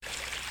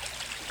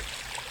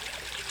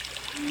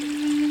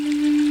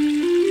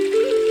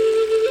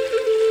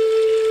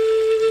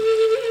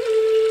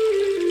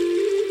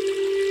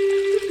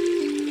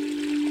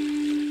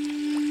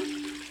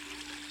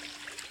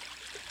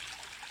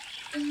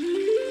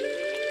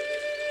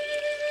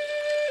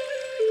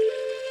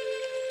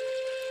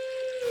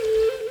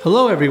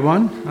Hello,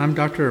 everyone. I'm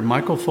Dr.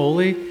 Michael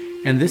Foley,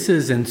 and this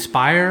is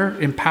Inspire,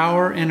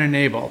 Empower, and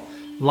Enable,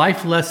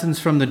 Life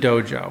Lessons from the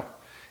Dojo.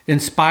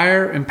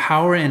 Inspire,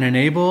 Empower, and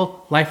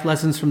Enable, Life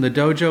Lessons from the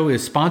Dojo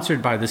is sponsored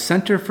by the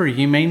Center for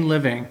Humane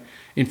Living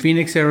in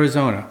Phoenix,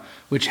 Arizona,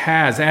 which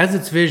has as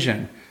its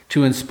vision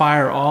to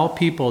inspire all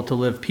people to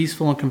live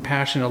peaceful and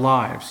compassionate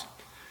lives.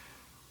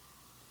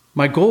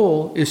 My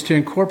goal is to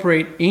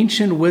incorporate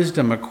ancient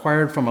wisdom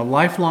acquired from a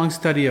lifelong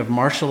study of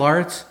martial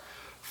arts,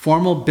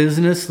 formal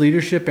business,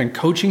 leadership, and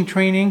coaching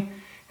training,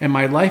 and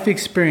my life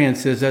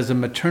experiences as a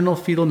maternal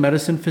fetal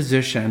medicine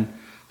physician,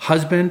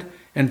 husband,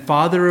 and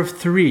father of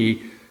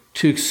 3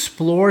 to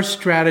explore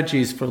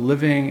strategies for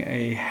living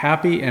a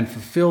happy and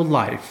fulfilled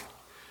life.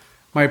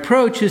 My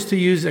approach is to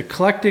use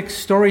eclectic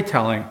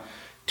storytelling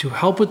to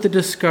help with the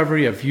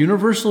discovery of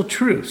universal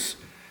truths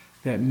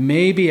that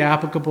may be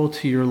applicable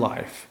to your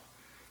life.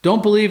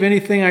 Don't believe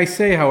anything I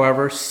say,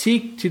 however.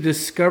 Seek to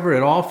discover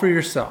it all for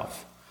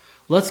yourself.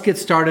 Let's get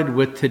started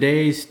with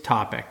today's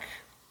topic.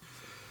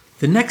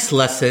 The next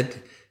lesson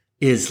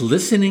is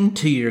listening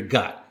to your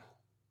gut.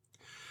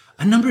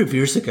 A number of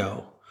years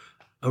ago,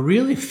 a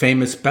really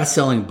famous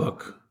best-selling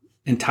book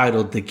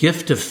entitled The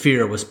Gift of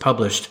Fear was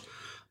published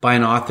by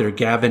an author,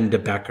 Gavin de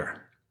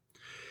Becker.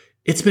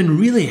 It's been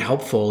really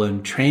helpful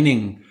in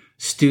training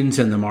students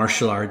in the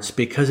martial arts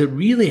because it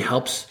really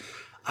helps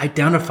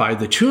identify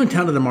the true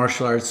intent of the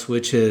martial arts,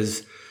 which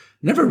is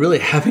never really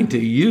having to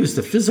use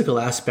the physical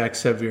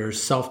aspects of your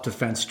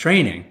self-defense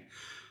training,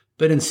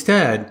 but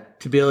instead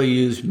to be able to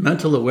use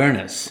mental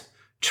awareness,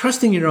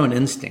 trusting your own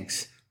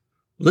instincts,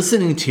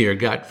 listening to your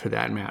gut for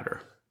that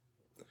matter.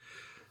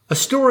 A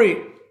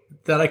story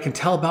that I can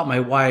tell about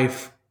my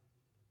wife,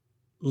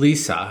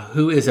 Lisa,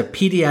 who is a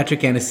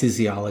pediatric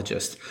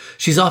anesthesiologist.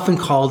 She's often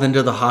called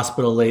into the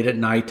hospital late at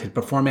night to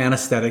perform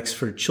anesthetics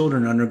for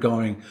children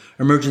undergoing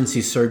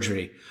emergency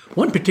surgery.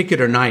 One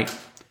particular night,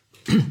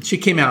 she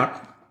came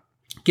out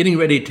getting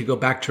ready to go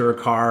back to her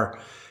car,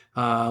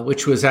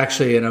 which was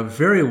actually in a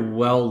very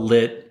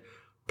well-lit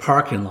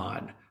parking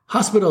lot.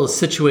 Hospital is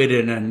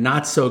situated in a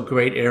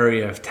not-so-great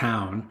area of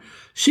town.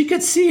 She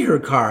could see her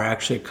car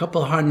actually a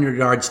couple hundred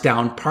yards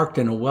down, parked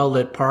in a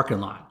well-lit parking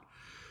lot.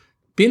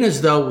 Being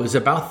as though it was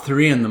about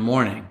 3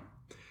 a.m,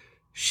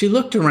 she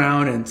looked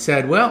around and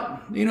said,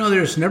 well,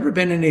 there's never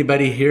been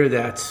anybody here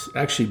that's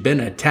actually been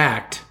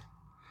attacked.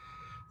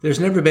 There's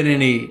never been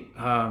any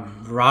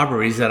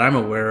robberies that I'm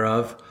aware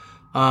of.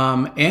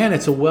 And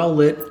it's a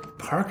well-lit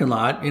parking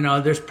lot.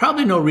 There's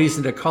probably no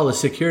reason to call a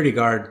security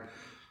guard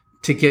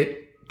to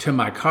get to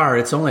my car.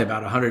 It's only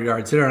about 100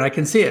 yards there, and I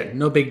can see it.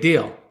 No big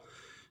deal.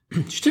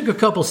 She took a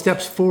couple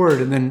steps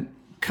forward and then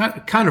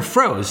kind of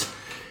froze.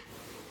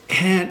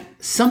 And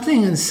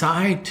something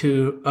inside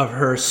of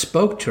her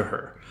spoke to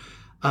her.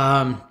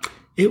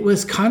 It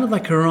was kind of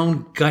like her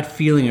own gut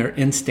feeling or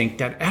instinct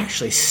that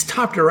actually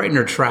stopped her right in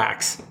her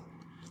tracks.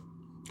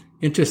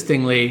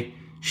 Interestingly,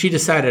 she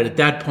decided at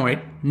that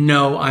point,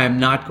 no, I am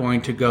not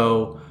going to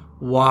go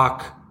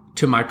walk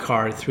to my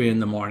car at 3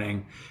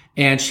 a.m.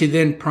 And she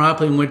then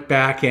promptly went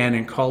back in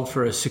and called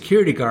for a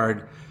security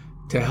guard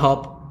to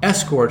help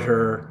escort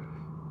her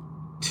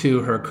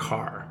to her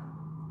car.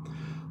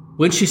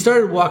 When she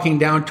started walking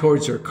down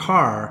towards her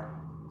car,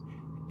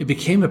 it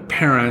became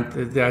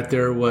apparent that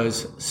there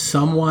was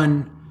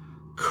someone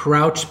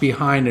crouched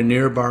behind a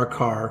nearby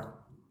car,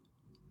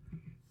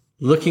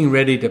 looking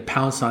ready to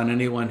pounce on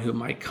anyone who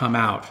might come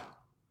out.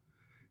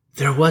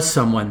 There was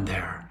someone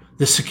there.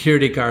 The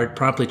security guard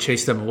promptly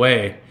chased them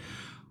away.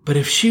 But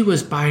if she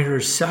was by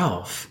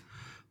herself,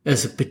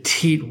 as a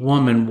petite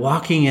woman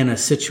walking in a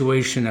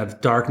situation of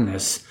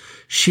darkness,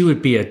 she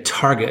would be a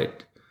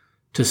target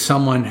to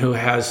someone who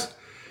has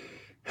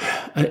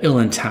an ill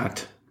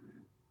intent.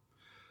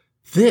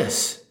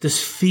 This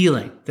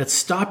feeling that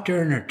stopped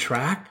her in her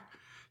track,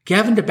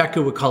 Gavin de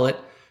Becker would call it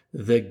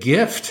the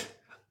gift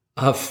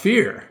of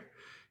fear.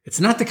 It's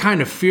not the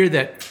kind of fear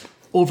that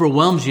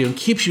overwhelms you and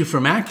keeps you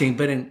from acting,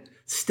 but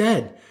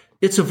instead,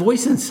 it's a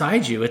voice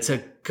inside you. It's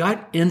a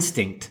gut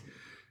instinct.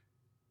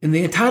 And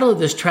the title of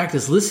this tract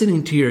is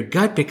Listening to Your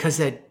Gut, because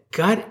that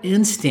gut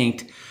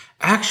instinct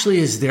actually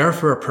is there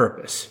for a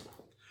purpose.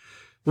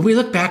 When we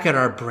look back at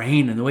our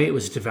brain and the way it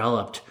was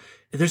developed,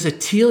 there's a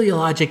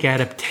teleologic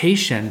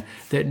adaptation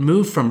that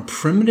moved from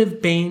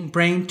primitive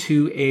brain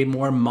to a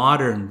more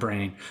modern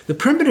brain. The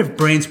primitive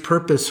brain's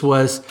purpose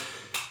was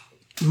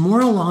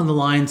more along the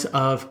lines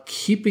of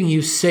keeping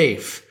you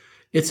safe.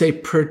 It's a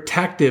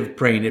protective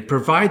brain. It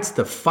provides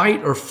the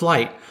fight or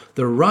flight,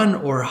 the run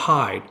or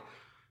hide.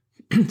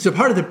 It's a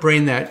part of the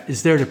brain that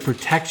is there to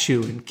protect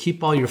you and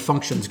keep all your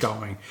functions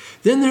going.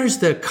 Then there's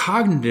the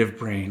cognitive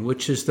brain,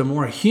 which is the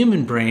more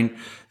human brain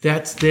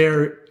that's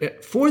there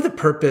for the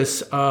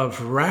purpose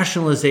of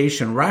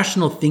rationalization,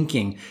 rational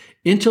thinking,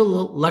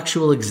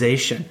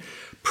 intellectualization,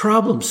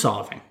 problem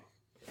solving.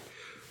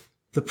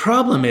 The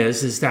problem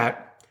is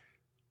that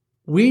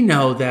we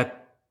know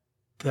that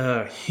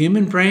the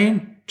human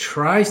brain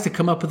tries to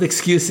come up with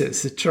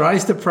excuses. It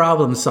tries to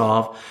problem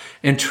solve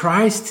and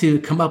tries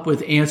to come up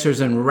with answers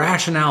and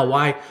rationale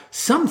why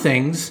some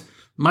things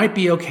might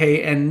be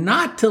okay and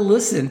not to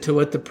listen to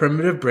what the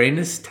primitive brain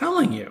is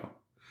telling you.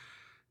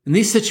 In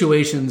these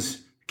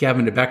situations,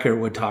 Gavin de Becker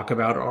would talk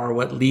about are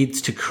what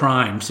leads to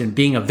crimes and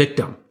being a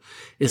victim.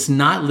 Is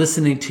not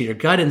listening to your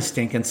gut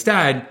instinct.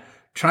 Instead,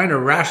 trying to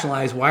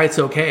rationalize why it's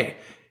okay.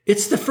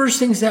 It's the first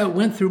things that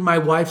went through my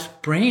wife's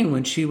brain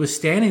when she was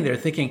standing there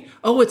thinking,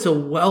 oh, it's a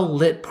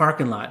well-lit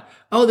parking lot.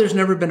 Oh, there's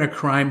never been a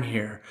crime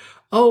here.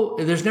 Oh,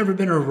 there's never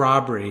been a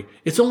robbery.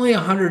 It's only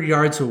 100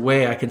 yards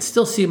away. I can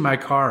still see my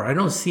car. I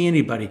don't see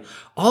anybody.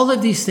 All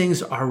of these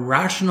things are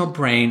rational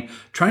brain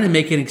trying to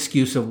make an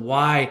excuse of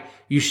why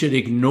you should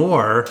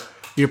ignore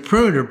your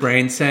primitive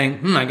brain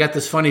saying, I got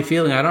this funny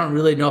feeling. I don't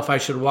really know if I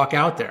should walk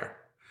out there.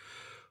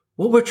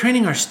 What we're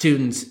training our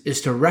students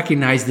is to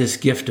recognize this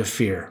gift of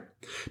fear,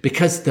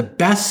 because the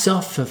best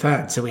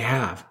self-defense that we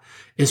have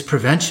is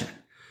prevention.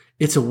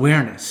 It's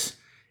awareness.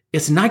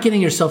 It's not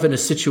getting yourself in a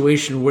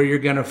situation where you're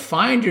going to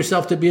find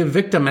yourself to be a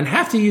victim and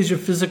have to use your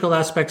physical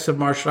aspects of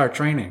martial art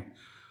training.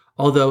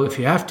 Although if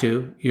you have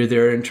to, you're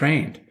there and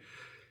trained.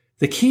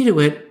 The key to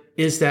it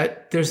is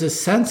that there's a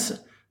sense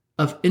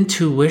of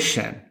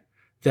intuition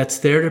that's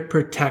there to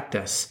protect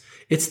us.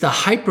 It's the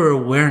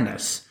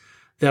hyper-awareness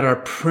that our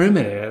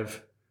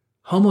primitive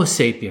Homo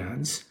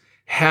sapiens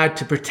had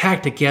to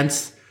protect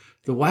against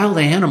the wild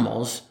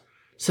animals,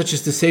 such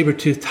as the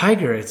saber-toothed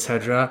tiger,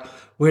 etc.,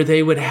 where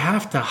they would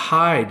have to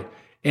hide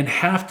and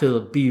have to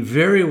be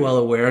very well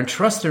aware and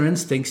trust their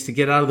instincts to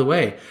get out of the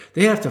way.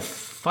 They have to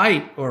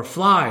fight or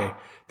fly.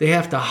 They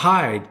have to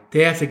hide.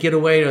 They have to get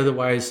away,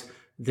 otherwise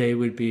they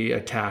would be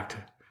attacked.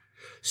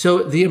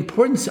 So the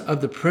importance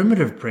of the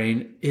primitive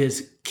brain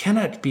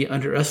cannot be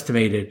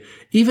underestimated.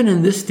 Even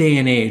in this day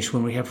and age,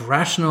 when we have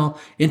rational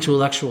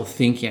intellectual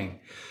thinking,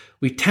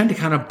 we tend to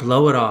kind of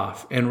blow it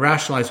off and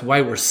rationalize why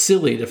we're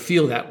silly to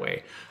feel that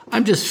way. I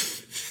just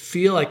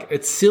feel like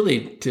it's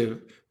silly to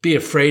be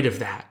afraid of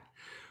that.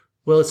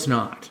 Well, it's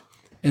not.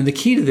 And the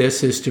key to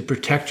this is to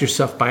protect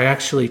yourself by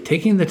actually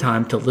taking the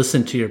time to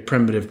listen to your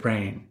primitive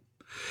brain.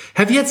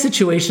 Have you had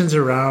situations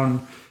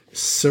around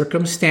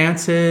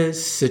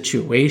circumstances,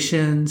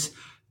 situations,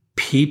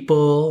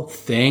 people,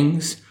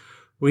 things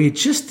where you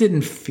just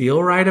didn't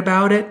feel right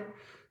about it?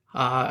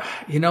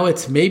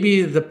 It's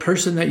maybe the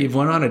person that you've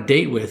went on a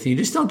date with. You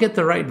just don't get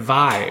the right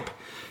vibe.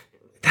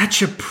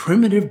 That's your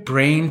primitive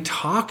brain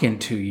talking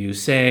to you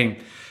saying,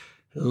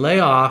 lay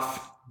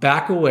off,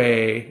 back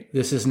away.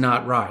 This is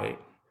not right.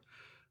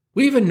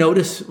 We even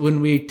notice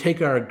when we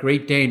take our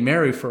Great Dane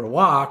Mary for a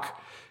walk,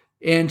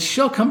 and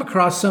she'll come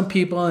across some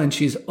people and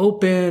she's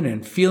open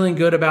and feeling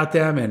good about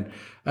them and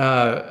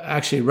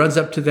actually runs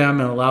up to them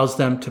and allows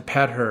them to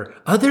pet her.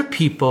 Other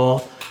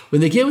people,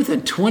 when they get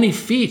within 20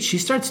 feet, she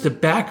starts to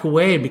back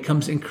away and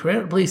becomes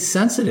incredibly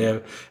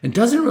sensitive and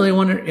doesn't really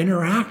want to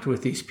interact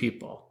with these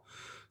people.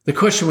 The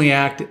question we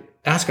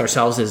ask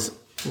ourselves is,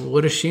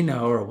 what does she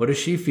know, or what is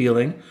she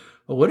feeling,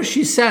 or what does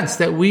she sense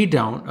that we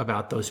don't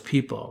about those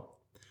people?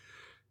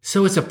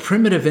 So it's a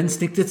primitive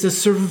instinct. It's a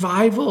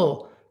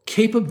survival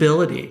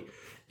capability.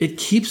 It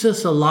keeps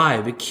us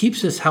alive. It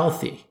keeps us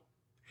healthy.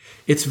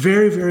 It's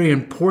very, very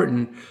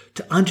important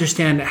to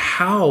understand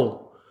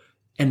how,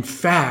 in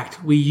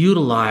fact, we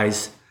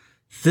utilize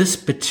this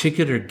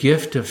particular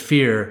gift of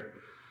fear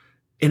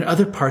in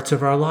other parts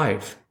of our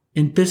life,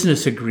 in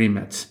business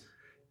agreements,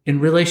 in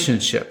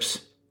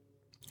relationships,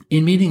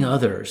 in meeting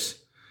others,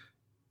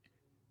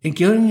 in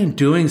going and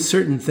doing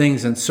certain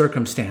things in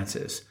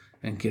circumstances,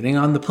 and getting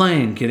on the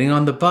plane, getting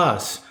on the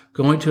bus,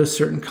 going to a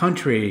certain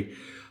country,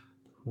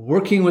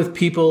 working with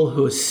people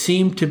who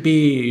seem to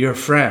be your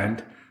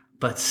friend,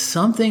 but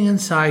something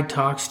inside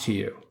talks to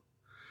you.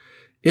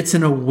 It's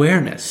an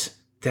awareness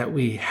that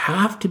we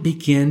have to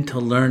begin to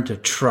learn to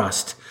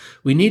trust.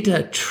 We need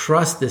to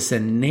trust this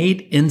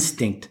innate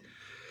instinct.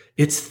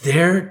 It's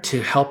there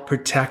to help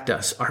protect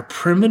us. Our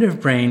primitive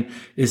brain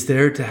is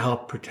there to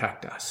help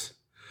protect us.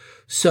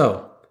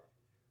 So,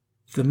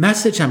 the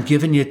message I'm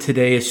giving you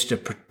today is to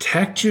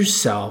protect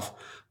yourself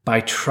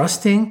by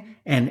trusting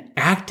and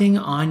acting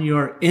on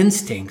your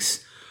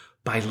instincts,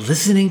 by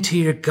listening to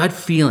your gut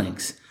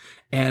feelings,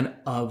 and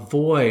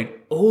avoid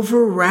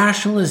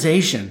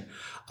over-rationalization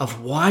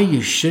of why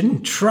you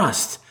shouldn't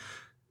trust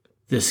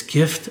this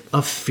gift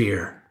of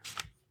fear.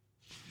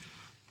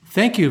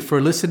 Thank you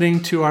for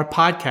listening to our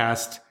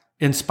podcast,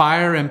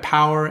 Inspire,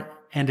 Empower,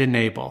 and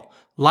Enable,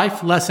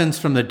 Life Lessons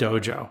from the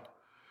Dojo.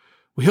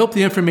 We hope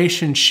the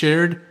information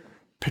shared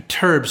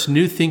perturbs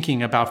new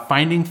thinking about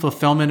finding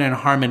fulfillment and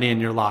harmony in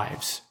your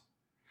lives.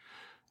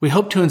 We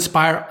hope to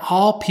inspire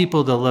all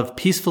people to live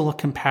peaceful,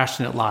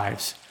 compassionate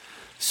lives.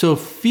 So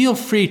feel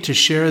free to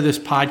share this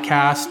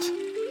podcast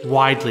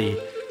widely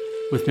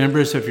with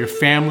members of your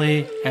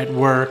family, at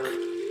work,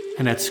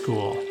 and at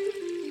school.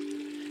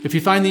 If you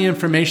find the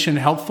information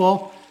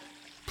helpful,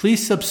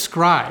 please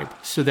subscribe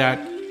so that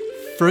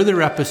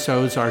further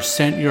episodes are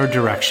sent your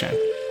direction.